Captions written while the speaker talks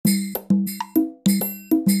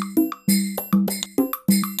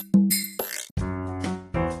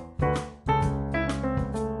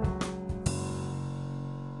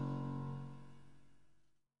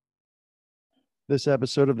This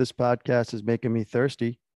episode of this podcast is making me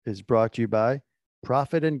thirsty is brought to you by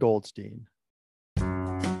Profit and Goldstein.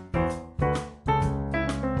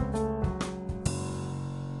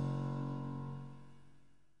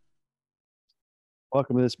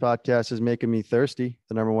 Welcome to this podcast is making me thirsty,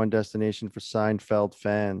 the number one destination for Seinfeld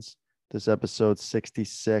fans. This episode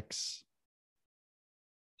 66.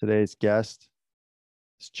 Today's guest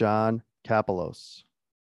is John Kapelos.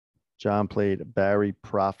 John played Barry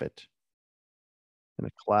Prophet in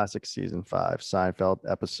a classic season 5 Seinfeld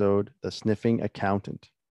episode, The Sniffing Accountant.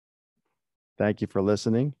 Thank you for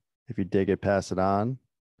listening. If you dig it, pass it on.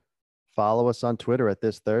 Follow us on Twitter at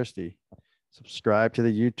This Thirsty. Subscribe to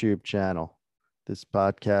the YouTube channel. This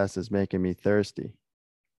podcast is making me thirsty.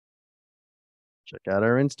 Check out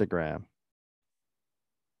our Instagram.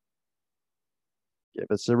 Give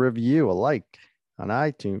us a review, a like on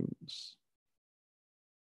iTunes.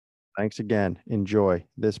 Thanks again. Enjoy.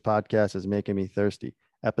 This podcast is making me thirsty.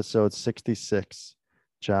 Episode 66.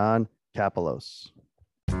 John Kapelos.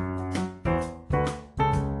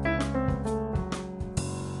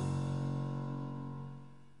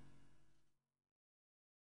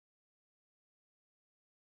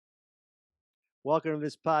 Welcome to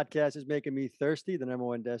this podcast is making me thirsty, the number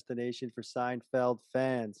one destination for Seinfeld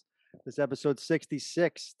fans. This episode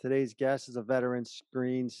 66. Today's guest is a veteran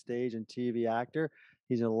screen, stage, and TV actor.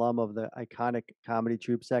 He's an alum of the iconic comedy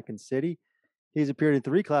troupe Second City. He's appeared in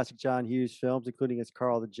 3 classic John Hughes films, including as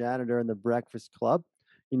Carl the Janitor in The Breakfast Club.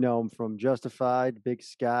 You know him from Justified, Big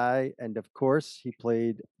Sky, and of course, he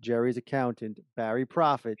played Jerry's accountant, Barry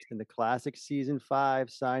Prophet, in the classic season 5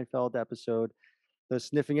 Seinfeld episode, The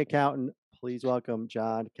Sniffing Accountant. Please welcome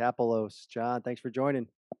John Kapelos. John, thanks for joining.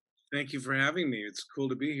 Thank you for having me. It's cool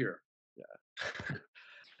to be here.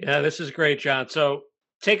 Yeah, this is great, John. So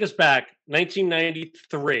take us back,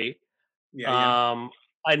 1993. Yeah.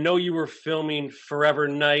 I know you were filming Forever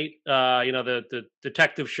Night, the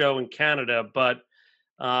detective show in Canada, but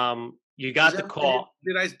you got the call.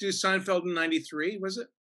 Did I do Seinfeld in 93, was it?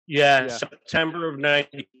 Yeah, September of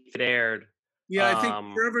 90 it aired. Yeah, I think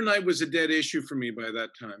Forever Night was a dead issue for me by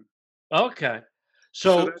that time. Okay.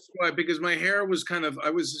 So that's why, because my hair was I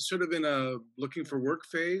was sort of in a looking for work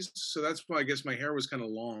phase. So that's why I guess my hair was kind of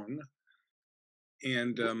long.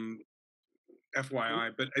 And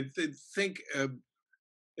FYI, but I think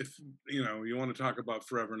if you want to talk about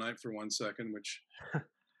Forever Night for 1 second, which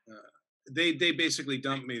they basically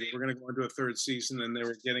dumped me. They were going to go into a 3rd season, and they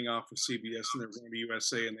were getting off of CBS, and they were going to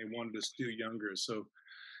USA, and they wanted us to do younger. So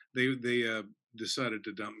they decided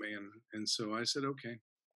to dump me, and so I said okay.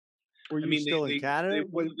 Were you still in Canada?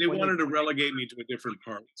 They wanted to relegate me to a different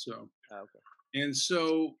part. So, okay. And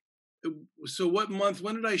so what month?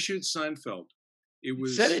 When did I shoot Seinfeld? It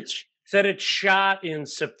was said it shot in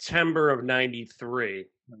September of 93.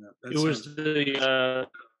 It was the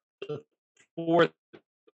 4th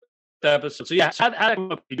episode. So yeah,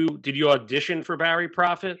 did you audition for Barry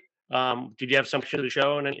Prophet? Did you have some to the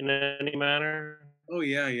show in any manner? Oh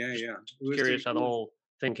yeah. Curious how the whole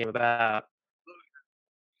thing came about.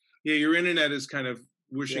 Yeah, your internet is kind of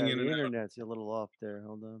whooshing in and out. The internet's a little off there.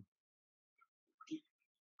 Hold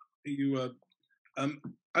on.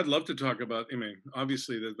 I'd love to talk about. I mean,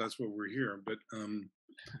 obviously that's what we're here, but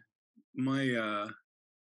my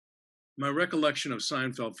recollection of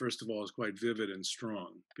Seinfeld, first of all, is quite vivid and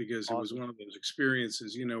strong because it was one of those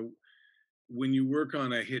experiences. When you work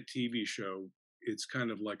on a hit TV show, it's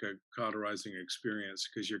kind of like a cauterizing experience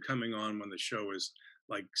because you're coming on when the show is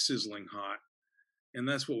like sizzling hot. And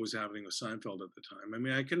that's what was happening with Seinfeld at the time. I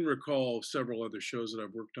mean, I can recall several other shows that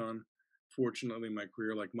I've worked on, fortunately, in my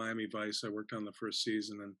career, like Miami Vice. I worked on the 1st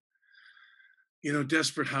season. And,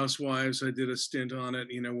 Desperate Housewives, I did a stint on it,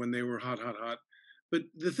 when they were hot. But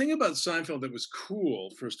the thing about Seinfeld that was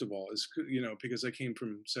cool, first of all, is, because I came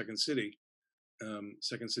from Second City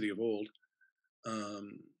of old,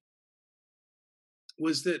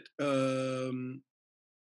 was that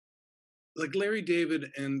like Larry David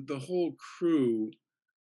and the whole crew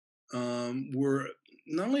were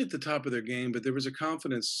not only at the top of their game, but there was a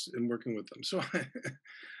confidence in working with them. So, I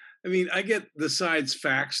mean, I get the sides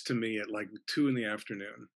faxed to me at like 2 p.m,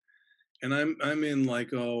 and I'm in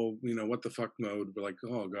like, what the fuck mode. We're like,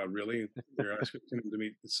 oh God, really? They're asking to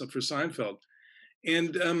meet for Seinfeld,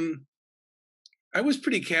 and I was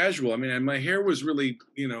pretty casual. I mean, my hair was really,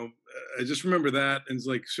 I just remember that, and it's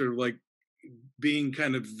like sort of like being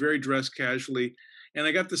kind of very dressed casually, and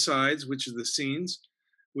I got the sides, which are the scenes,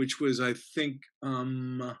 which was, I think,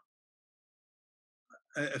 I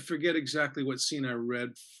forget exactly what scene I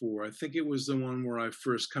read for. I think it was the one where I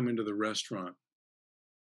first come into the restaurant.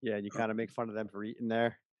 Yeah, you kind of make fun of them for eating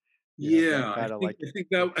there. Yeah, like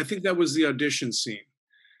I think that was the audition scene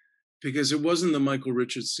because it wasn't the Michael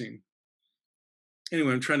Richards scene.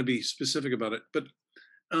 Anyway, I'm trying to be specific about it, but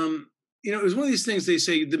it was one of these things. They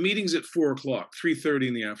say the meeting's at 4:00, 3:30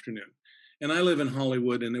 in the afternoon, and I live in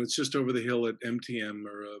Hollywood, and it was just over the hill at MTM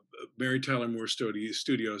or Mary Tyler Moore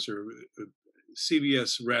Studios or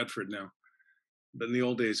CBS Radford now, but in the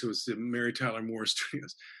old days it was the Mary Tyler Moore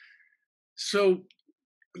Studios. So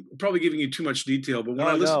probably giving you too much detail, but when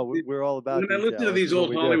I listen, we're all about when I listen to these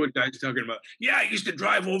old Hollywood guys talking about, yeah, I used to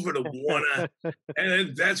drive over to Warner,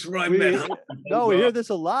 and that's where I met. No, we hear this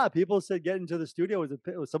a lot. People said getting to the studio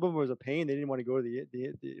some of them was a pain. They didn't want to go to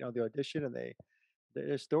the audition, and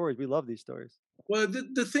their stories. We love these stories. Well,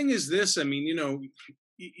 the thing is this. I mean,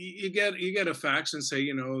 you get a fax and say,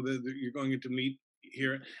 that you're going to meet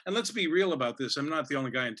here, and let's be real about this. I'm not the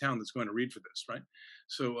only guy in town that's going to read for this, right?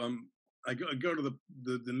 So I go to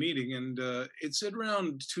the meeting, and it's at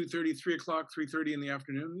around 2:30, 3:00, 3:30 in the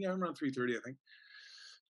afternoon. Yeah, around 3:30, I think.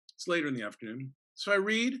 It's later in the afternoon. So I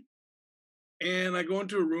read, and I go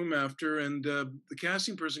into a room after, and the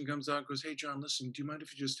casting person comes out and goes, "Hey, John, listen, do you mind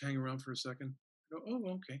if you just hang around for a second?" I go, "Oh,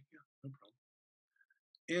 okay, yeah, no problem."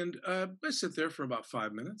 And I sit there for about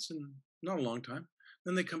 5 minutes, and not a long time.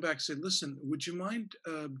 Then they come back and say, "Listen, would you mind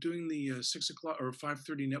doing the 6:00 or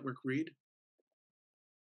 5:30 network read?"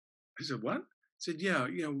 I said, "What?" I said, "Yeah,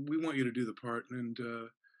 we want you to do the part, and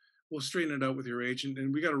we'll straighten it out with your agent,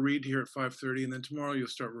 and we got to read here at 5:30, and then tomorrow you'll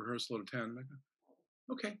start rehearsal at 10." I go,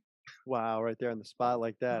 "Okay." Wow, right there on the spot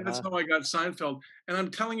like that. That's how I got Seinfeld. And I'm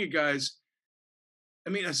telling you guys, I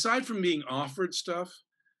mean, aside from being offered stuff,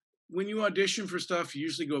 when you audition for stuff, you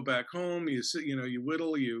usually go back home. You sit, you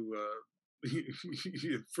whittle, you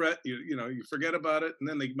fret, you forget about it, and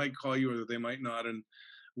then they might call you or they might not. And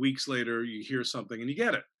weeks later, you hear something and you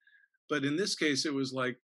get it. But in this case, it was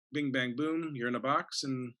like bing, bang, boom, you're in a box.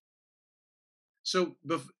 And so,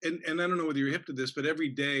 and I don't know whether you're hip to this, but every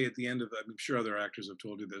day at the end of I'm sure other actors have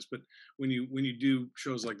told you this, but when you do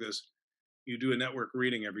shows like this, you do a network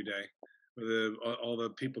reading every day. All the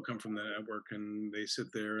people come from the network and they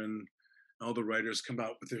sit there, and all the writers come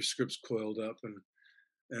out with their scripts coiled up, and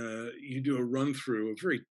you do a run through, a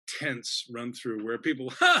very tense run through where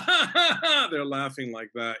people they're laughing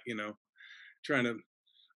like that, trying to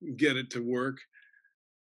get it to work.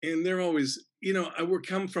 And they're always, I would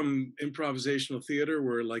come from improvisational theater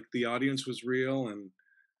where like the audience was real and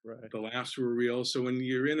the laughs were real. So when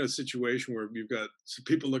you're in a situation where you've got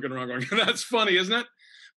people looking around going, "That's funny, isn't it?"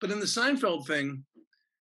 But in the Seinfeld thing,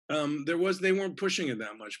 they weren't pushing it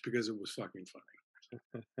that much because it was fucking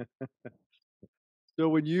funny.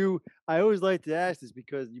 So I always like to ask this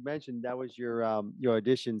because you mentioned that was your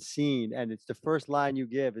audition scene, and it's the first line you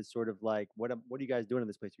give is sort of like, what are you guys doing in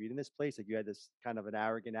this place? Are you in this place? Like you had this kind of an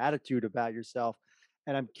arrogant attitude about yourself,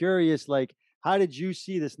 and I'm curious, like, how did you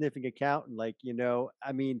see the sniffing accountant? Like,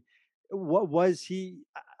 I mean, what was he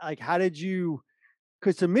like? How did you?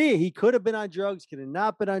 Because to me, he could have been on drugs, could have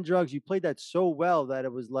not been on drugs. You played that so well that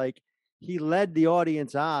it was like he led the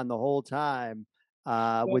audience on the whole time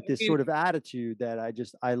with this sort of attitude that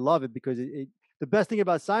I love it because the best thing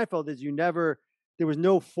about Seinfeld is there was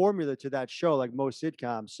no formula to that show like most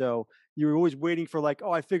sitcoms. So you were always waiting for like,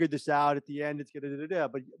 oh, I figured this out at the end. It's gonna.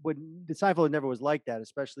 But when the Seinfeld never was like that,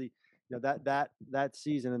 especially that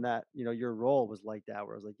season and that your role was like that,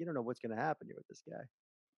 where I was like, you don't know what's gonna happen here with this guy.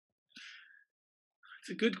 It's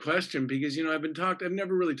a good question because I've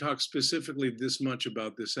never really talked specifically this much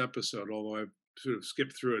about this episode, although I've sort of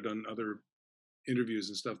skipped through it on other interviews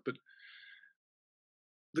and stuff. But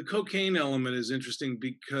the cocaine element is interesting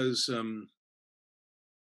because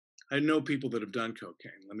I know people that have done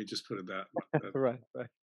cocaine. Let me just put it that way. Right.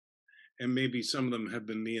 And maybe some of them have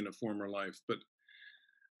been me in a former life. But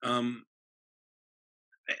the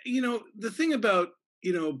thing about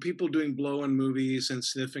people doing blow in movies and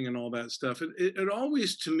sniffing and all that stuff, it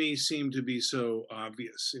always to me seemed to be so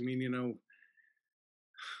obvious. I mean,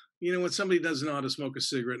 when somebody doesn't know how to smoke a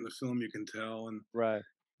cigarette in the film, you can tell, and right,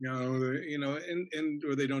 and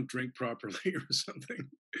or they don't drink properly or something,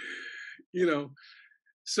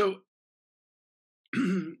 So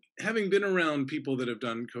having been around people that have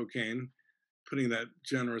done cocaine, putting that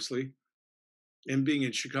generously, and being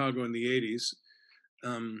in Chicago in the '80s.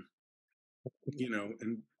 And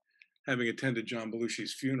having attended John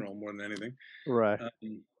Belushi's funeral more than anything, right?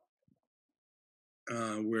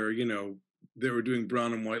 Where they were doing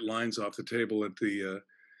brown and white lines off the table at the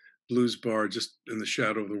Blues Bar, just in the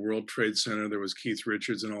shadow of the World Trade Center. There was Keith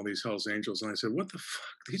Richards and all these Hell's Angels, and I said, "What the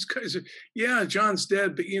fuck? These guys are yeah, John's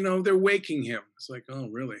dead, but they're waking him." It's like, oh,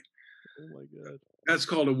 really? Oh my god. That's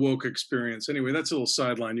called a woke experience. Anyway, that's a little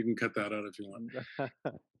sideline. You can cut that out if you want.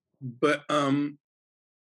 But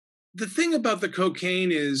the thing about the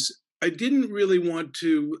cocaine is I didn't really want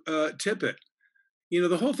to tip it. You know,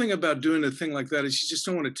 the whole thing about doing a thing like that is you just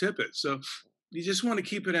don't want to tip it. So you just want to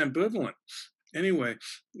keep it ambivalent. Anyway,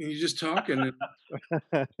 you just talking, and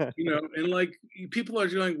and like people are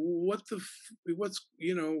going, what's, is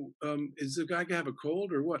the guy gonna have a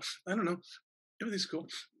cold or what? I don't know. Everything's cool,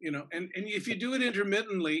 and if you do it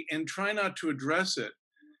intermittently and try not to address it,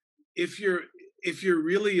 if you're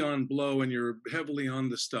really on blow and you're heavily on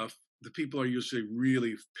the stuff, the people are usually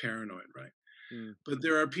really paranoid, right? But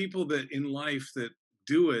there are people that in life that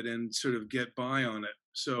do it and sort of get by on it.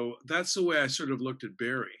 So that's the way I sort of looked at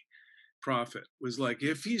Barry Prophet, was like,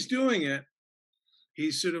 if he's doing it,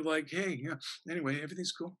 he's sort of like, hey, yeah, anyway,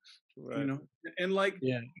 everything's cool. Right. And like,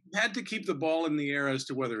 you had to keep the ball in the air as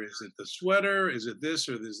to whether is it the sweater, is it this,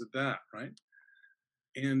 or is it that, right?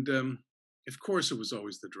 And of course it was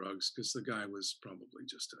always the drugs, because the guy was probably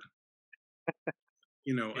just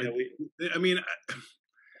I mean,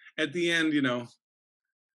 at the end,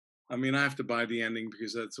 I mean, I have to buy the ending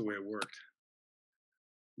because that's the way it worked.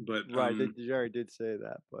 But right, Jerry did say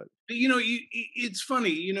that, but it's funny,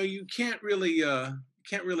 you can't really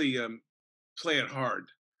play it hard,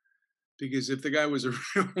 because if the guy was a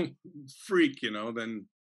real freak, then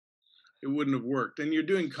it wouldn't have worked. And you're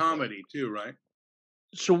doing comedy too, right?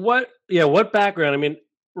 So what background? I mean,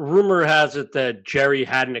 rumor has it that Jerry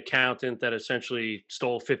had an accountant that essentially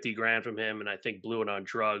stole 50 grand from him and I think blew it on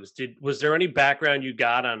drugs. Was there any background you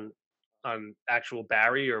got on actual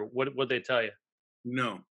Barry, or what would they tell you?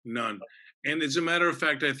 No, none. And as a matter of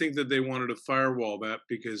fact, I think that they wanted to firewall that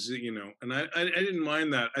because, and I didn't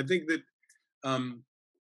mind that. I think that,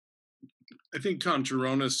 I think Tom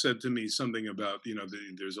Cherones said to me something about,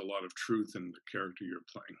 there's a lot of truth in the character you're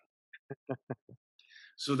playing.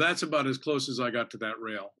 So that's about as close as I got to that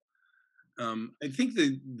rail. I think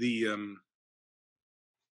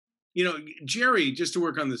Jerry, just to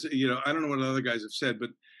work on this, I don't know what other guys have said,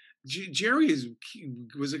 but Jerry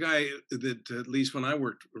was a guy that, at least when I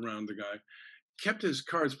worked around the guy, kept his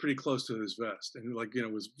cards pretty close to his vest, and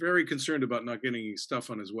was very concerned about not getting any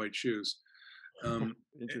stuff on his white shoes. And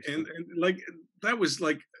like that was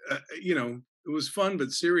like, it was fun,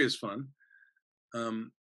 but serious fun.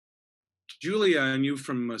 Julia, I knew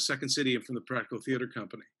from Second City and from the Practical Theater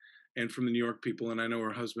Company and from the New York people, and I know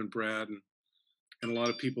her husband Brad and a lot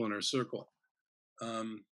of people in her circle.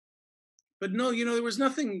 But no, there was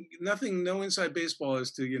nothing, no inside baseball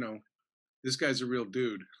as to, this guy's a real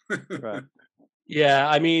dude. Right. Yeah,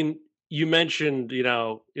 I mean, you mentioned,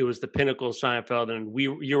 it was the pinnacle of Seinfeld, and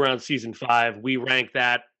you were on season 5. We rank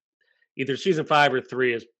that either season 5 or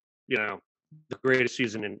 3 as, the greatest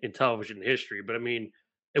season in television history. But I mean,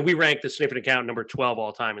 and we ranked the Sniffing Account number 12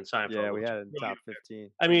 all time in Seinfeld. Yeah, we had it in top 15.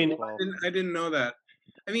 I mean, I didn't know that.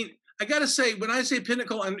 I mean, I gotta say, when I say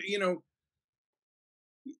pinnacle, and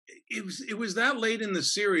it was that late in the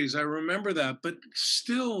series. I remember that, but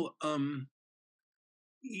still, the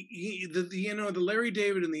Larry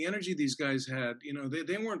David and the energy these guys had,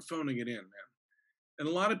 they weren't phoning it in, man. And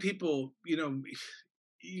a lot of people,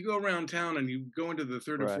 you go around town and you go into the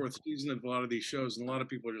third or fourth season of a lot of these shows, and a lot of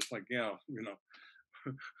people are just like, yeah,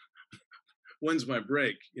 when's my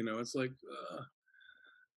break? It's like,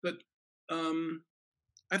 but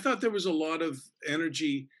I thought there was a lot of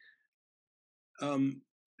energy. I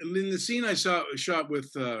mean, the scene I shot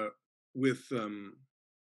with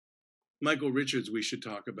Michael Richards, we should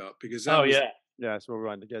talk about, because that yeah, that's what we're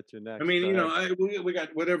going to get to next. I mean, we got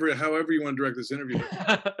however you want to direct this interview.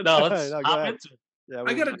 No, let's hop into it. Yeah,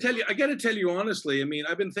 I got to tell you honestly. I mean,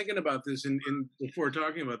 I've been thinking about this in before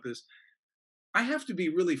talking about this. I have to be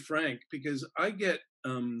really frank, because I get,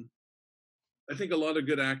 I think a lot of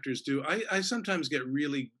good actors do. I sometimes get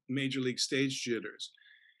really major league stage jitters,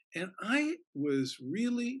 and I was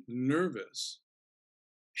really nervous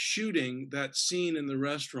shooting that scene in the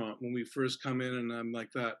restaurant when we first come in, and I'm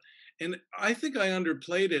like that. And I think I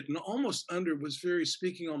underplayed it and was very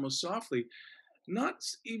speaking almost softly, not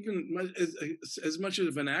even as much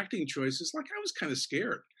of an acting choice. It's like I was kind of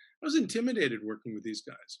scared. I was intimidated working with these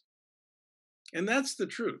guys. And that's the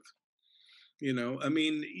truth. I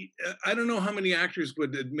mean, I don't know how many actors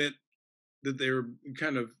would admit that they were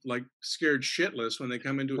kind of like scared shitless when they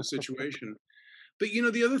come into a situation. But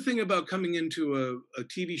the other thing about coming into a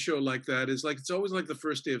TV show like that is, like, it's always like the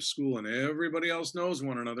first day of school, and everybody else knows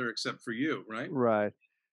one another except for you, right? Right.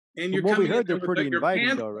 And you're from what coming we heard, they're pretty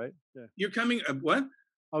inviting, though, right? Yeah. You're coming. What?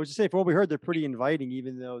 I was just saying, from what we heard, they're pretty inviting,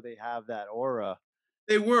 even though they have that aura.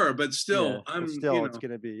 They were, but still, it's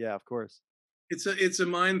going to be, of course. It's a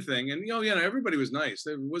mind thing, and everybody was nice.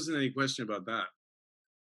 There wasn't any question about that.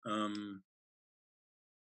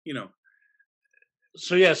 you know.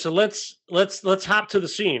 So yeah, so let's hop to the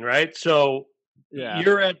scene, right? So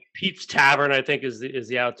you're at Pete's Tavern, I think is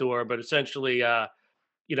the outdoor, but essentially,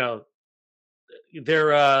 you know,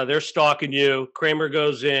 they're stalking you. Kramer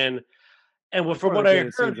goes in, and from what I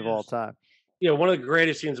heard, scenes of all time. One of the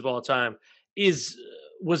greatest scenes of all time is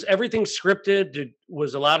was everything scripted?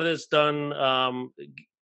 Was a lot of this done? All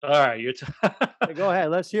right, you're. Hey, go ahead.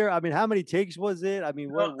 Let's hear. I mean, how many takes was it? I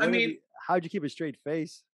mean, how'd you keep a straight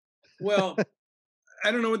face? Well,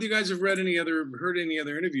 I don't know whether you guys have heard any other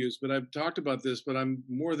interviews, but I've talked about this. But I'm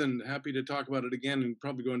more than happy to talk about it again and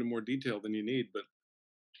probably go into more detail than you need. But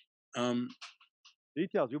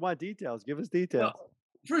details. We want details. Give us details. Well,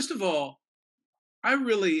 first of all, I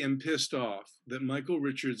really am pissed off that Michael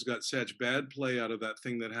Richards got such bad play out of that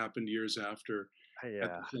thing that happened years after at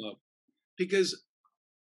the club. Because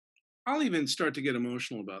I'll even start to get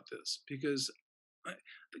emotional about this because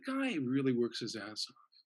the guy really works his ass off.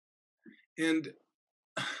 And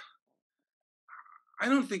I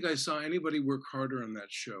don't think I saw anybody work harder on that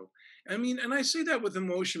show. I mean, and I say that with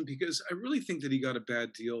emotion because I really think that he got a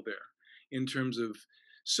bad deal there in terms of,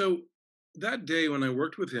 so that day when I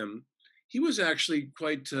worked with him, he was actually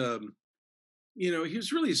quite, he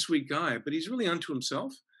was really a sweet guy, but he's really unto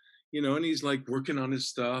himself, and he's like working on his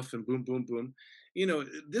stuff and boom, boom, boom.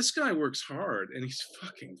 This guy works hard and he's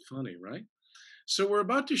fucking funny, right? So we're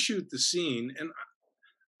about to shoot the scene and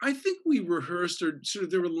I think we rehearsed or sort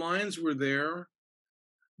of there were lines were there,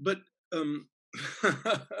 but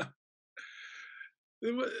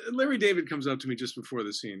Larry David comes up to me just before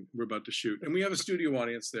the scene we're about to shoot, and we have a studio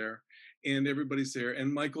audience there, and everybody's there,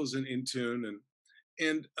 and Michael's in tune,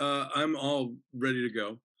 and I'm all ready to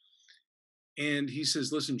go, and he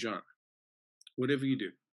says, "Listen, John, whatever you do,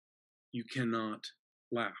 you cannot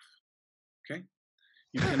laugh, okay?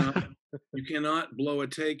 You cannot blow a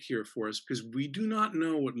take here for us because we do not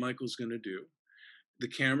know what Michael's going to do. The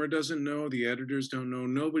camera doesn't know, the editors don't know,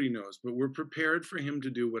 nobody knows, but we're prepared for him to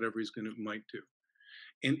do whatever he's might do.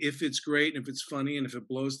 And if it's great, and if it's funny, and if it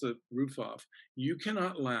blows the roof off, you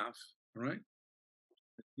cannot laugh, all right?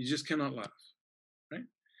 You just cannot laugh, right?"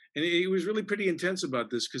 And he was really pretty intense about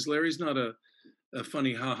this because Larry's not a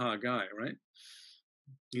funny ha-ha guy, right?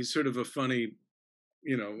 He's sort of a funny,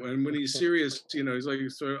 and when he's serious, he's like,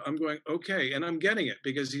 so I'm going, okay, and I'm getting it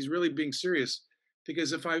because he's really being serious.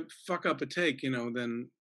 Because if I fuck up a take,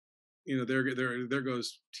 then, there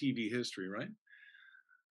goes TV history, right?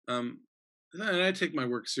 And I take my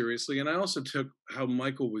work seriously, and I also took how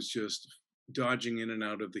Michael was just dodging in and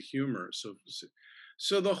out of the humor.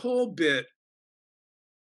 So the whole bit.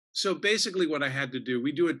 So basically, what I had to do,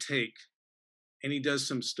 we do a take, and he does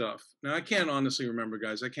some stuff. Now I can't honestly remember,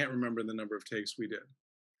 guys. I can't remember the number of takes we did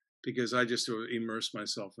because I just immersed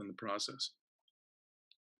myself in the process.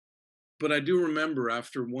 But I do remember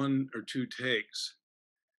after 1 or 2 takes,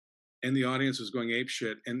 and the audience was going ape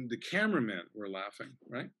shit, and the cameramen were laughing,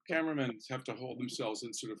 right? Cameramen have to hold themselves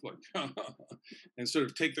and sort of like, and sort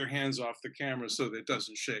of take their hands off the camera so that it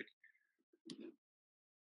doesn't shake.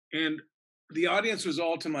 And the audience was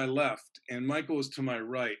all to my left, and Michael was to my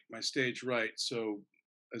right, my stage right, so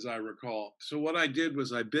as I recall. So what I did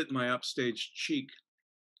was I bit my upstage cheek.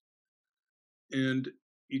 And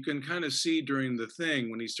you can kind of see during the thing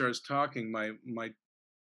when he starts talking, my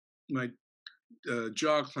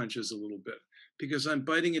jaw clenches a little bit because I'm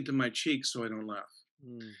biting into my cheek so I don't laugh.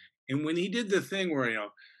 And when he did the thing where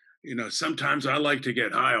sometimes I like to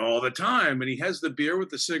get high all the time, and he has the beer with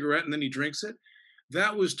the cigarette and then he drinks it,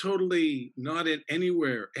 that was totally not it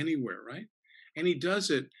anywhere, right? And he does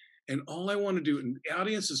it, and all I want to do, and the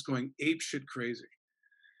audience is going ape shit crazy.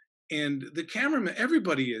 And the cameraman,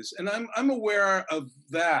 everybody is, and I'm aware of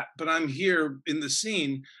that, but I'm here in the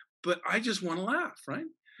scene, but I just want to laugh, right?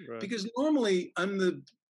 Because normally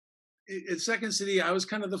at Second City, I was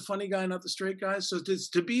kind of the funny guy, not the straight guy. So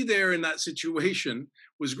to be there in that situation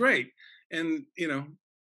was great, and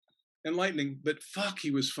enlightening. But fuck, he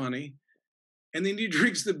was funny. And then he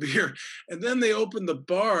drinks the beer, and then they open the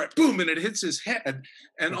bar, boom, and it hits his head,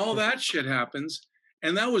 and all that shit happens,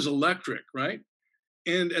 and that was electric, right?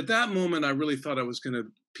 And at that moment, I really thought I was going to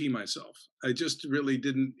pee myself. I just really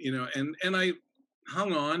didn't, and I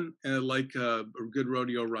hung on like a good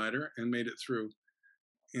rodeo rider and made it through.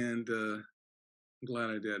 And I'm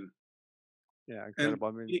glad I did. Yeah,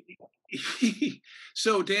 incredible.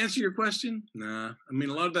 So to answer your question, nah. I mean,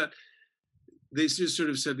 a lot of that, they just sort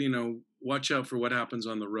of said, watch out for what happens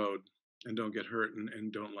on the road and don't get hurt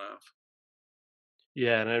and don't laugh.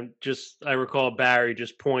 Yeah, and I recall Barry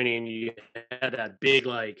just pointing. You had that big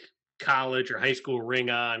college or high school ring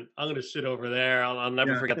on. I'm going to sit over there. I'll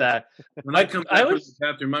never forget that. When I come back from the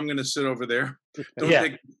bathroom, I'm going to sit over there. Don't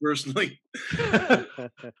take it personally.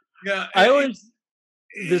 Yeah, I always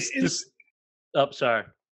this. Oh, sorry.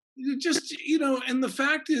 Just and the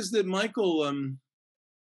fact is that Michael,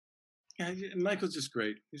 Michael's just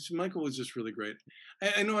great. Michael was just really great.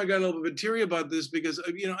 I know I got a little bit teary about this because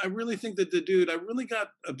I really think that the dude. I really got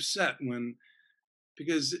upset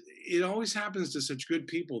because it always happens to such good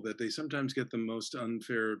people that they sometimes get the most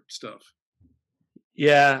unfair stuff.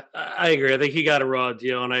 Yeah, I agree. I think he got a raw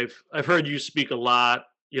deal, and I've heard you speak a lot,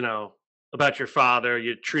 about your father.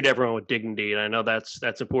 You treat everyone with dignity, and I know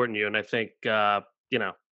that's important to you. And I think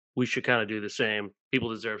we should kind of do the same. People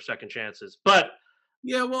deserve second chances, but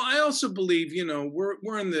yeah, well, I also believe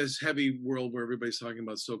we're in this heavy world where everybody's talking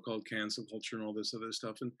about so-called cancel culture and all this other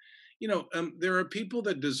stuff, and there are people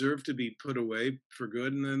that deserve to be put away for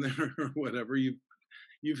good, and then there are whatever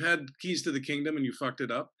you've had keys to the kingdom and you fucked it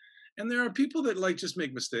up. And there are people that just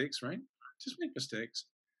make mistakes, right? Just make mistakes.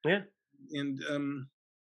 Yeah. And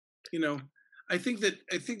I think that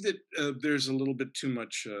there's a little bit too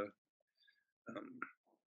much.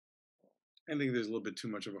 I think there's a little bit too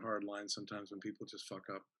much of a hard line sometimes when people just fuck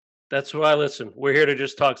up. That's why. Listen, we're here to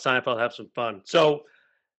just talk Seinfeld, have some fun. So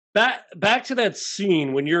back to that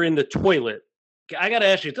scene when you're in the toilet. I got to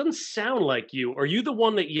ask you, it doesn't sound like you. Are you the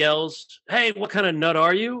one that yells, "Hey, what kind of nut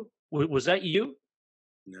are you"? Was that you?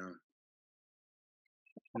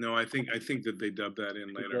 No, I think that they dubbed that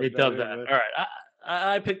in later. They dubbed that. All right,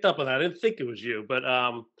 I picked up on that. I didn't think it was you, but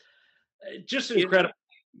just incredible.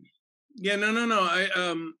 Yeah, no.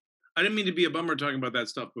 I didn't mean to be a bummer talking about that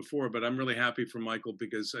stuff before, but I'm really happy for Michael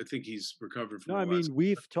because I think he's recovered from. No, I mean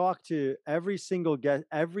we've talked to every single guest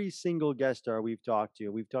star we've talked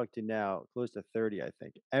to now close to 30, I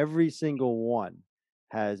think. Every single one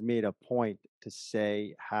has made a point to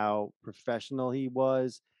say how professional he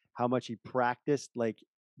was, how much he practiced. Like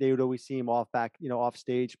they would always see him off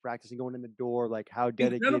stage practicing, going in the door, like how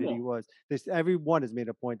dedicated he was. Everyone has made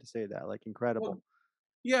a point to say that, like incredible. Well,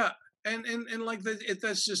 yeah, and like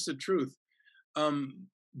that's just the truth.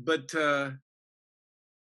 But I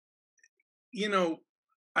don't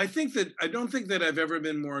think that I've ever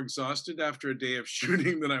been more exhausted after a day of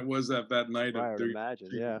shooting than I was at that night. I would imagine,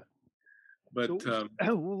 yeah. But so,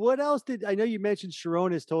 what else I know you mentioned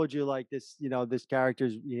Sharon has told you like this, this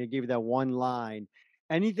character's, gave you that one line.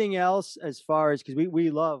 Anything else as far as, because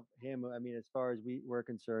we love him. I mean, as far as we're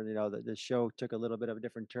concerned, the show took a little bit of a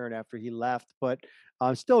different turn after he left, but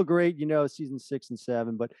still great, season 6 and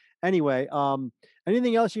 7. But anyway,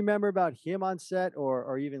 anything else you remember about him on set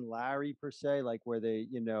or even Larry per se, like where they,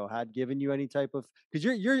 had given you any type of, because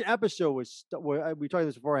your episode was, we talked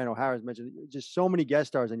this before, I know Harris mentioned just so many guest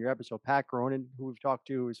stars on your episode. Pat Cronin, who we've talked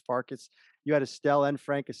to, is Farkas. You had Estelle and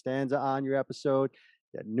Frank Costanza on your episode.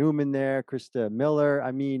 Newman there, Krista Miller.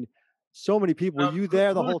 I mean, so many people. Were you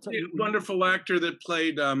there the whole time? Wonderful actor that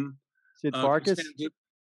played Sid Farkas.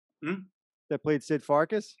 That played Sid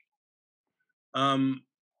Farkas. The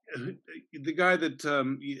guy that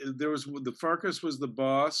there was the Farkas was the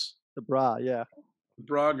boss. The bra, yeah. The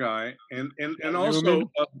bra guy, and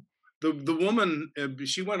also the woman.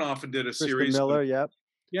 She went off and did a Krista series. Miller, yep.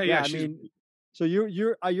 Yeah. I mean. So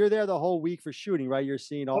you're there the whole week for shooting, right? You're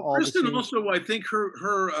seeing all the Kristen scenes. Also, I think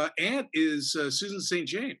her aunt is Susan St.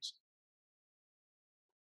 James.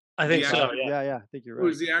 I think so. Yeah. I think you're right. Who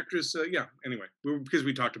was the actress? Yeah. Anyway, because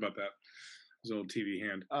we talked about that. It was an old TV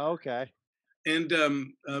hand. Oh, okay. And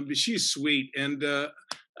she's sweet. And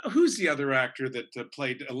who's the other actor that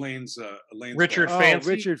played Elaine's? Richard Fancy.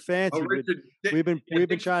 Richard Fancy. Oh, Richard. We've been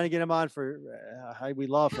trying to get him on for. We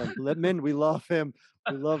love him. Lippman, we love him.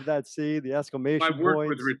 We love that scene. The exclamation points. I worked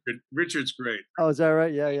with Richard. Richard's great. Oh, is that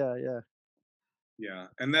right? Yeah. Yeah,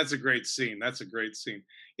 and that's a great scene.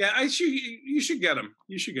 Yeah, you should get him.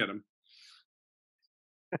 You should get him.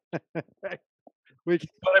 But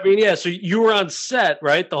I mean, yeah. So you were on set,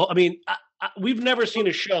 right? We've never seen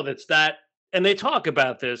a show that's that, and they talk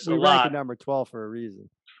about this a lot. We rank number 12 for a reason.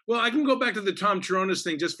 Well, I can go back to the Tom Chironis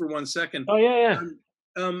thing just for 1 second. Oh yeah.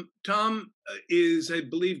 Tom is, I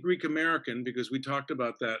believe, Greek American because we talked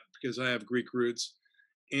about that because I have Greek roots.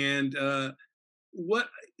 And what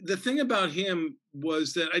the thing about him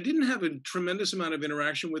was that I didn't have a tremendous amount of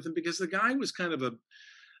interaction with him because the guy was kind of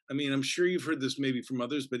I'm sure you've heard this maybe from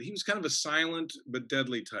others, but he was kind of a silent but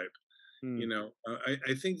deadly type.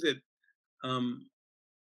 I think that on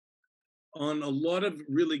a lot of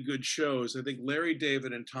really good shows, I think Larry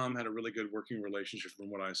David and Tom had a really good working relationship from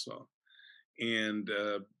what I saw. And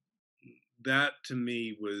that to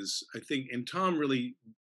me was, I think, and Tom really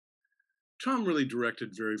directed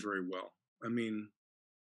very, very well. I mean,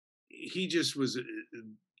 he just was,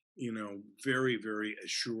 very, very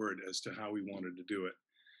assured as to how he wanted to do it.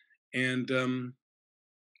 And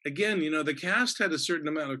again, the cast had a certain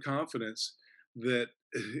amount of confidence that,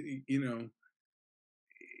 you know,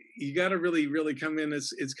 you got to really, really come in.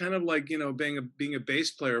 It's kind of like, being a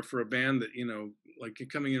bass player for a band that, like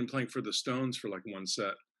coming in and playing for the Stones for like one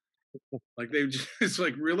set. Like they just, it's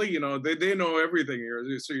like, really, they know everything here.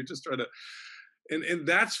 So you just try to, and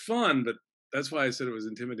that's fun, but that's why I said it was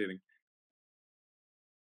intimidating.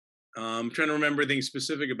 I'm trying to remember anything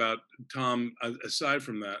specific about Tom aside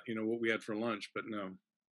from that, what we had for lunch, but no.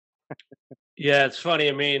 Yeah, it's funny.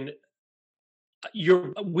 I mean,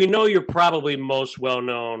 we know you're probably most well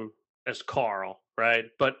known as Carl, right?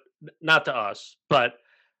 But not to us. But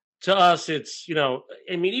to us, it's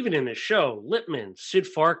I mean, even in the show, Lippman, Sid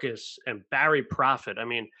Farkas, and Barry Prophet. I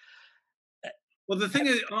mean, well, the thing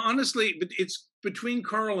is, honestly, it's between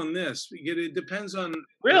Carl and this. It depends on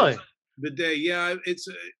really the day. Yeah, it's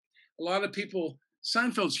a lot of people.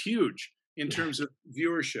 Seinfeld's huge in terms of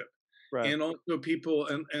viewership, right. And also people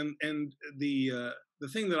and the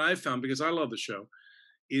thing that I found, because I love the show,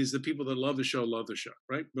 is the people that love the show,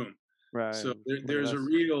 right? Boom. Right. So there's a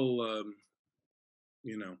real,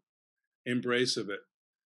 embrace of it.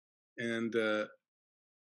 And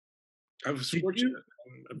I was fortunate.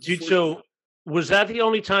 So was that the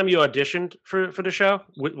only time you auditioned for the show?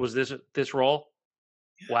 Was this role?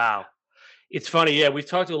 Yeah. Wow. It's funny. Yeah, we've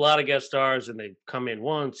talked to a lot of guest stars and they come in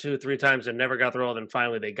 1, 2, 3 times and never got the role. Then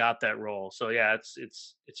finally they got that role. So yeah, it's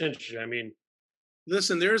interesting. I mean,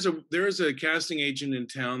 listen, there's a casting agent in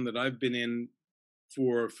town that I've been in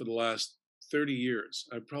for the last 30 years.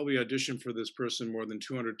 I've probably auditioned for this person more than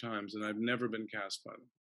 200 times, and I've never been cast by them.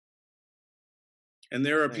 And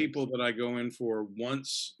there are people that I go in for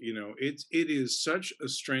once. It is such a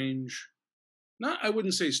strange, I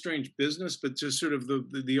wouldn't say strange business, but just sort of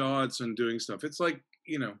the odds on doing stuff. It's like,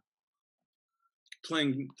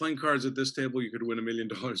 playing cards at this table, you could win $1 million.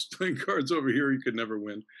 Playing cards over here, you could never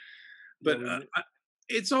win. But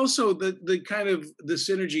it's also the kind of the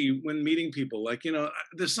synergy when meeting people. Like, the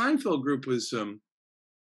Seinfeld group was,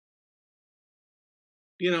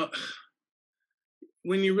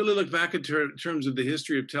 when you really look back in terms of the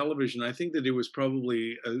history of television, I think that it was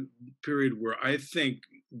probably a period where I think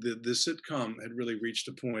the sitcom had really reached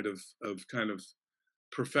a point of kind of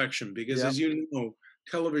perfection. Because as you know,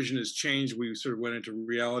 television has changed. We sort of went into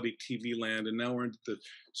reality TV land, and now we're into the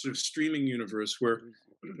sort of streaming universe where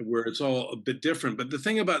it's all a bit different. But the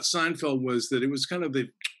thing about Seinfeld was that it was kind of the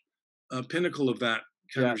pinnacle of that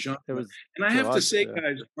kind of genre. And I have to say,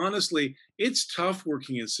 guys, honestly, it's tough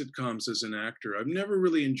working in sitcoms as an actor. I've never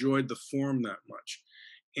really enjoyed the form that much.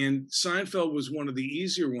 And Seinfeld was one of the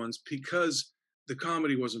easier ones because the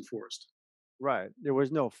comedy wasn't forced. Right. There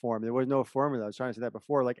was no form. There was no formula. I was trying to say that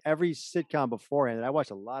before. Like every sitcom beforehand, and I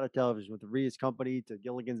watched a lot of television with the Three's Company to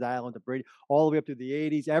Gilligan's Island to Brady, all the way up to the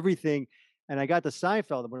 80s, everything. And I got to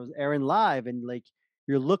Seinfeld when it was airing live, and like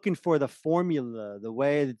you're looking for the formula, the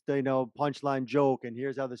way that, punchline joke, and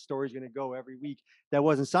here's how the story's going to go every week. That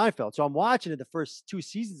wasn't Seinfeld. So I'm watching it the first 2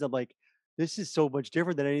 seasons. I'm like, this is so much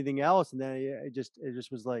different than anything else. And then it just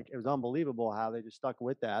was like, it was unbelievable how they just stuck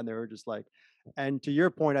with that. And they were just like, and to your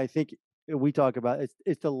point, I think we talk about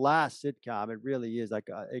it's the last sitcom. It really is like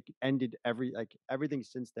it ended everything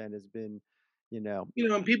since then has been,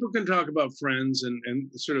 and people can talk about Friends and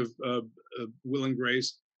sort of Will and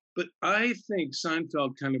Grace, but I think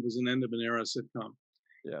Seinfeld kind of was an end of an era sitcom.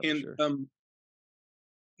 Yeah, and sure.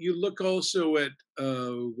 You look also at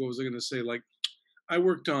what was I going to say? Like, I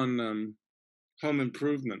worked on Home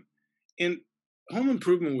Improvement, and Home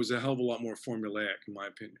Improvement was a hell of a lot more formulaic, in my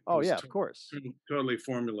opinion. Oh yeah, of course. Totally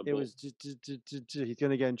formulable. It was just, he's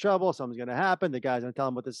going to get in trouble. Something's going to happen. The guy's going to tell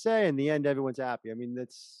him what to say. In the end, everyone's happy. I mean,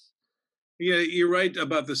 that's. Yeah, you're right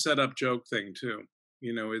about the setup joke thing too.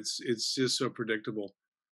 It's just so predictable.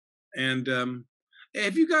 And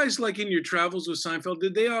have you guys, like in your travels with Seinfeld,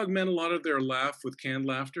 did they augment a lot of their laugh with canned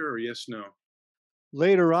laughter, or yes, no?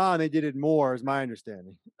 Later on, they did it more, is my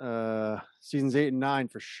understanding. Seasons 8 and 9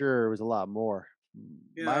 for sure was a lot more.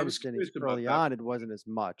 Yeah, my understanding is early on it wasn't as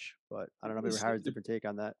much, but I don't know. Maybe Howard's different take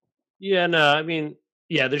on that. Yeah, no, I mean,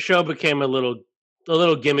 yeah, the show became a little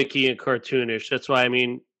gimmicky and cartoonish. That's why, I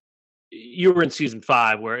mean, you were in season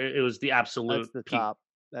 5 where it was the absolute. That's the top.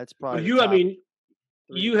 That's probably. You, I mean,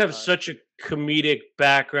 you have such a comedic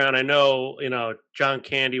background. I know, John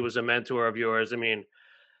Candy was a mentor of yours. I mean,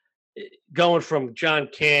 going from John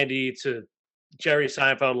Candy to Jerry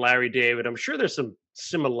Seinfeld, Larry David, I'm sure there's some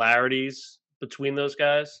similarities between those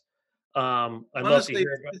guys. I'd Honestly, love to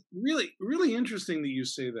hear about. It's really, really interesting that you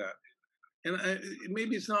say that. and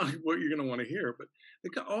maybe it's not what you're going to want to hear, but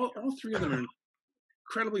all three of them are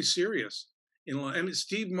incredibly serious in life. And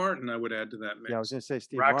Steve Martin, I would add to that mix. Yeah, I was going to say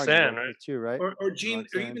Steve Roxanne, Martin right? too, right? Or Gene,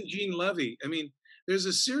 or even Gene Levy. I mean, there's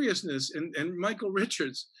a seriousness, and Michael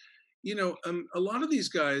Richards. A lot of these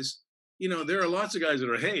guys, there are lots of guys that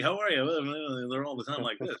are, hey, how are you? They're all the time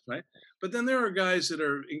like this, right? But then there are guys that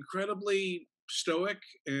are incredibly stoic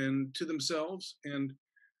and to themselves, and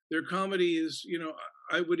their comedy is,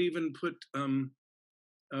 I would even put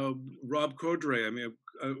Rob Corddry. I mean,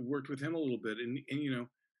 I worked with him a little bit, and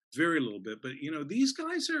very little bit, but these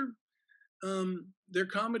guys are, their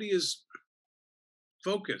comedy is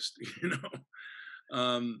focused.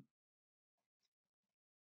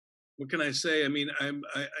 What can I say? I mean,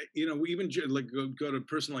 we even like go to a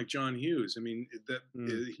person like John Hughes. I mean, that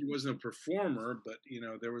he wasn't a performer, but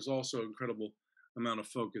there was also incredible amount of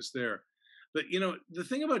focus there. But the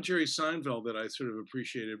thing about Jerry Seinfeld that I sort of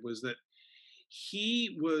appreciated was that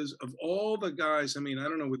he was, of all the guys. I mean, I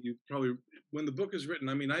don't know what you probably, when the book is written.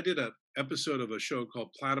 I mean, I did a episode of a show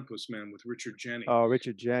called Platypus Man with Richard Jeni. Oh,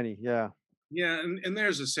 Richard Jeni, yeah. Yeah, and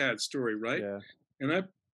there's a sad story, right? Yeah. And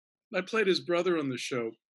I played his brother on the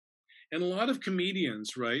show. And a lot of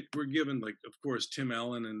comedians, right, were given, like, of course, Tim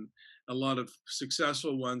Allen, and a lot of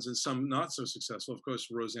successful ones, and some not so successful, of course,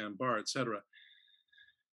 Roseanne Barr, et cetera.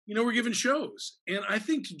 Were given shows. And I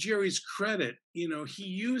think, to Jerry's credit, he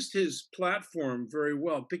used his platform very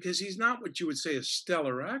well, because he's not what you would say a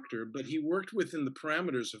stellar actor, but he worked within the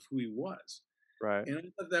parameters of who he was. Right. And I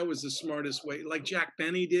thought that was the smartest way, like Jack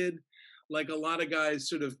Benny did, like a lot of guys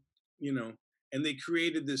sort of, and they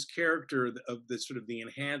created this character of the sort of the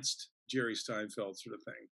enhanced Jerry Seinfeld sort of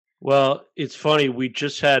thing. Well, it's funny. We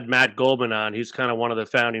just had Matt Goldman on. He's kind of one of the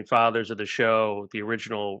founding fathers of the show, the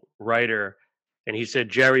original writer. And he said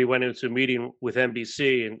Jerry went into a meeting with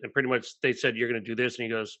NBC, and pretty much they said, "You're going to do this." And he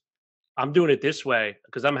goes, "I'm doing it this way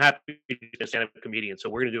because I'm happy to be a stand-up comedian. So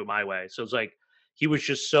we're going to do it my way." So it's like he was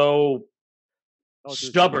just so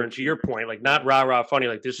stubborn, to your point, like not rah funny.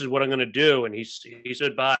 Like, this is what I'm going to do, and he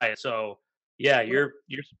stood by it. So yeah, you're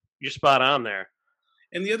spot on there.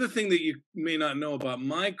 And the other thing that you may not know about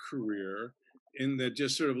my career, in the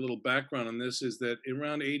just sort of a little background on this, is that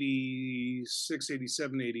around 86,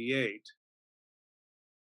 87, 88,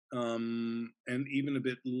 and even a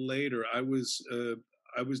bit later, I was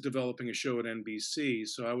developing a show at NBC.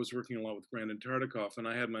 So I was working a lot with Brandon Tartikoff, and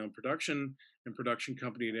I had my own production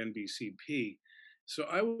company at NBCP. So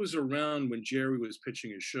I was around when Jerry was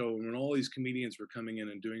pitching his show, and when all these comedians were coming in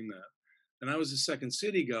and doing that. And I was a Second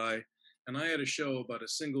City guy, and I had a show about a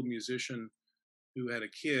single musician who had a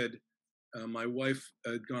kid. My wife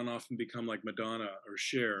had gone off and become like Madonna or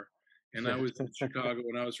Cher. And I was in Chicago,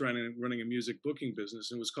 and I was running a music booking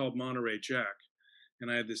business, and it was called Monterey Jack.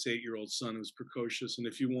 And I had this 8-year-old son who was precocious. And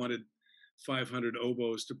if you wanted 500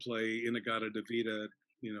 oboes to play In-A-Gadda-Da-Vida,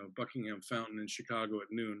 Buckingham Fountain in Chicago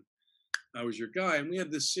at noon, I was your guy. And we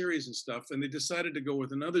had this series and stuff. And they decided to go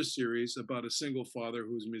with another series about a single father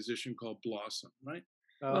who was a musician called Blossom, right?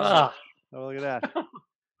 Oh, look at that.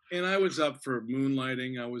 And I was up for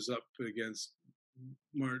Moonlighting. I was up against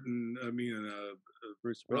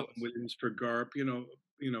Bruce Williams for Garp.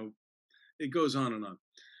 It goes on and on.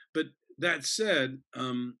 But that said,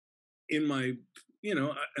 in my,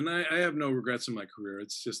 and I have no regrets in my career.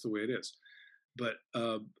 It's just the way it is. But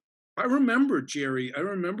I remember Jerry. I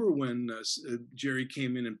remember when Jerry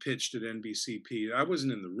came in and pitched at NBCP. I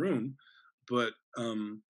wasn't in the room, but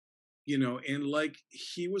and like,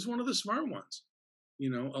 he was one of the smart ones.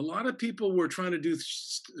 A lot of people were trying to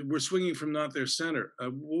were swinging from not their center.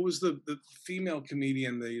 What was the female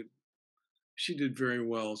comedian? She did very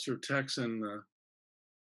well, sort of Texan.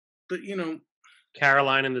 But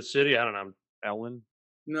Caroline in the City. I don't know. Ellen.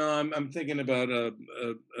 No, I'm thinking about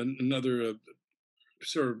another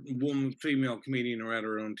sort of female comedian who had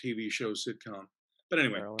her own TV show sitcom. But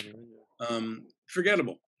anyway,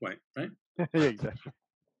 forgettable, right? Exactly.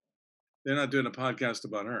 They're not doing a podcast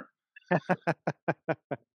about her.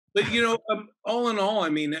 But all in all, I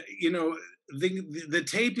mean, the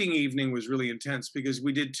taping evening was really intense, because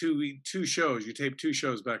we did two shows. You taped 2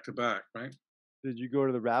 shows back to back, right? Did you go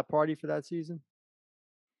to the rap party for that season?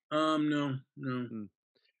 No.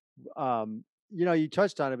 You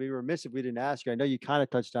touched on it. We were remiss if we didn't ask you. I know you kind of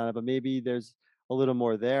touched on it, but maybe there's a little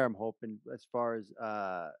more there. I'm hoping, as far as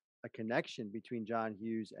a connection between John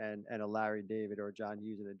Hughes and a Larry David, or John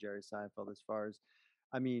Hughes and a Jerry Seinfeld, as far as,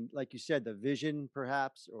 I mean, like you said, the vision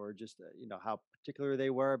perhaps, or just, how particular they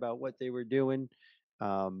were about what they were doing.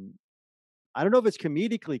 I don't know if it's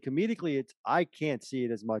comedically, I can't see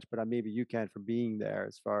it as much, but maybe you can from being there,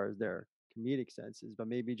 as far as their comedic senses, but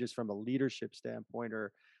maybe just from a leadership standpoint,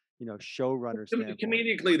 or showrunner standpoint.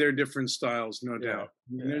 Comedically, they're different styles, no doubt.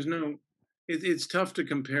 I mean, Yeah. there's no. It's tough to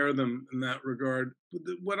compare them in that regard.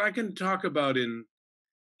 What I can talk about in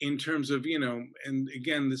terms of, and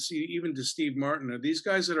again, even to Steve Martin, are these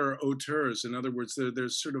guys that are auteurs. In other words, they're their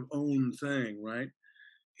sort of own thing, right?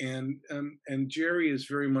 And Jerry is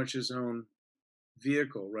very much his own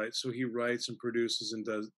vehicle, right? So he writes and produces and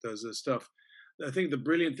does this stuff. I think the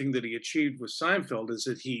brilliant thing that he achieved with Seinfeld is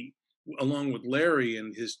that he, along with Larry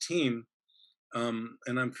and his team,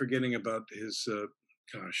 and I'm forgetting about his,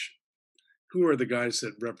 who are the guys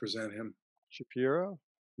that represent him? Shapiro?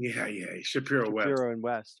 Yeah, Shapiro West. Shapiro and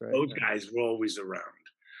West, right? Those guys were always around.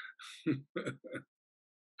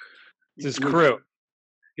 His crew.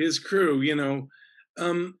 His crew,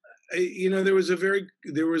 there was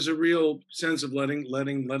a real sense of letting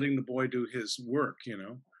the boy do his work,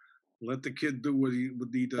 let the kid do what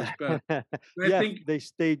he does best. Yeah, I think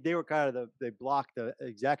they were kind of they blocked the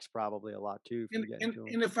execs probably a lot too.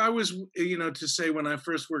 And if I was, to say when I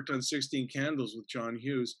first worked on 16 Candles with John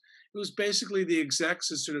Hughes, it was basically the execs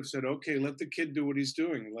that sort of said, okay, let the kid do what he's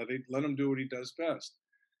doing. Let him do what he does best.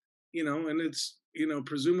 And it's,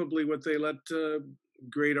 presumably what they let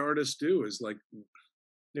great artists do is like,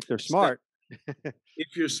 if they're smart.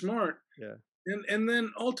 If you're smart. Yeah. And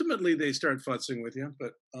then ultimately they start futzing with you.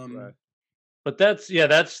 But right. But that's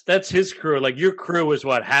his crew. Like your crew was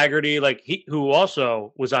what, Haggerty, like who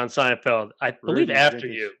also was on Seinfeld, I believe after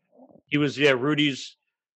vintage. You. He was Rudy's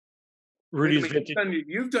vintage.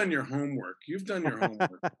 You've done your homework.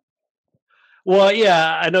 Well,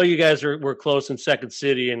 yeah, I know you guys were close in Second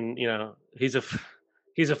City, and he's a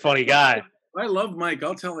funny guy. I love Mike.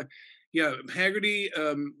 I'll tell you. Yeah, Haggerty,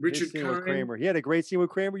 Richard Kind. Kramer. He had a great scene with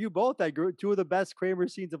Kramer. You both had two of the best Kramer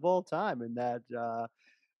scenes of all time. In that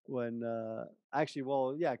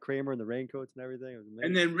Kramer and the raincoats and everything. It was amazing.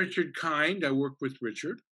 And then Richard Kind. I worked with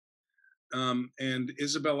Richard, and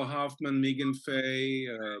Isabella Hoffman, Megan Fay.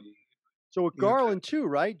 So with Garland too,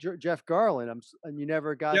 right? Jeff Garland. And you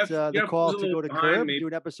never got the call to go to Curb, do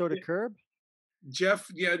an episode of Curb? Jeff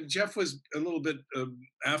was a little bit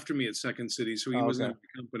after me at Second City, so he wasn't in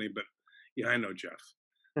the company. But yeah, I know Jeff.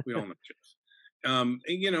 We all know Jeff.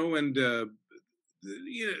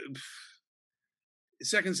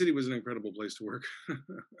 Second City was an incredible place to work.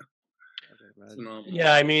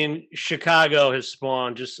 Yeah, I mean, Chicago has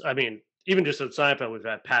spawned even just at Seinfeld, we've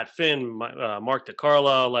had Pat Finn, Mark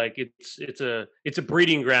DiCarlo. Like it's a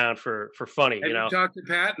breeding ground for funny. Have you talked to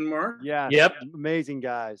Pat and Mark? Yeah. Yep. Amazing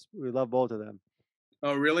guys. We love both of them.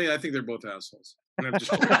 Oh, really? I think they're both assholes. I'm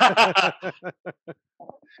just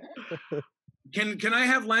Can I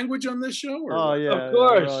have language on this show? Or yeah, of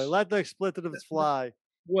course. No. Let the explicitives fly.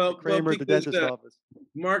 Well, Kramer at the dentist's office.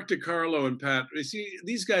 Mark DiCarlo and Pat. You see,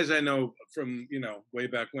 these guys I know from way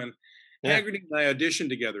back when. Yeah. Haggerty and I auditioned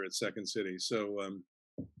together at Second City, so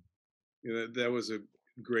that was a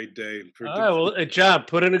great day. All right, well, John,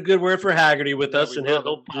 put in a good word for Haggerty with us, and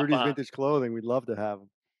he'll Rudy's Vintage Clothing. We'd love to have him.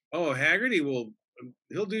 Oh, Haggerty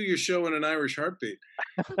he'll do your show in an Irish heartbeat.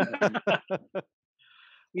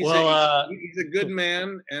 He's a good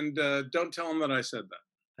man, and don't tell him that I said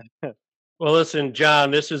that. Well, listen,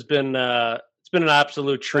 John, this has been it's been an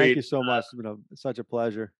absolute treat. Thank you so much. It's been such a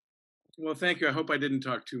pleasure. Well, thank you. I hope I didn't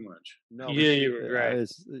talk too much. No, yeah, you were great.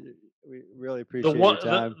 We really appreciate your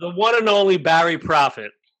time. The one and only Barry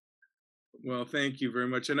Prophet. Well, thank you very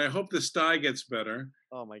much, and I hope the sty gets better.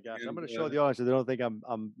 Oh my gosh, I'm going to show the audience so they don't think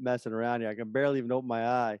I'm messing around here. I can barely even open my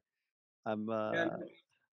eye.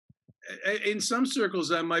 In some circles,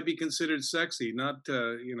 that might be considered sexy. Not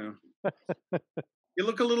You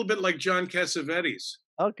look a little bit like John Cassavetes.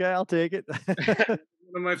 Okay, I'll take it.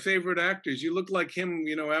 One of my favorite actors. You look like him,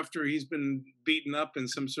 after he's been beaten up in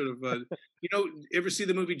some sort of, ever see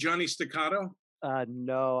the movie Johnny Staccato?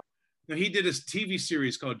 No. No, he did a TV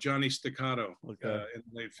series called Johnny Staccato in the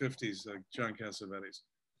late 50s, John Cassavetes.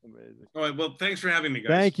 Amazing. All right, well, thanks for having me, guys.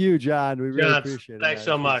 Thank you, John. We really appreciate it. Thanks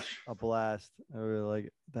so much. A blast. I really like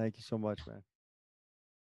it. Thank you so much, man.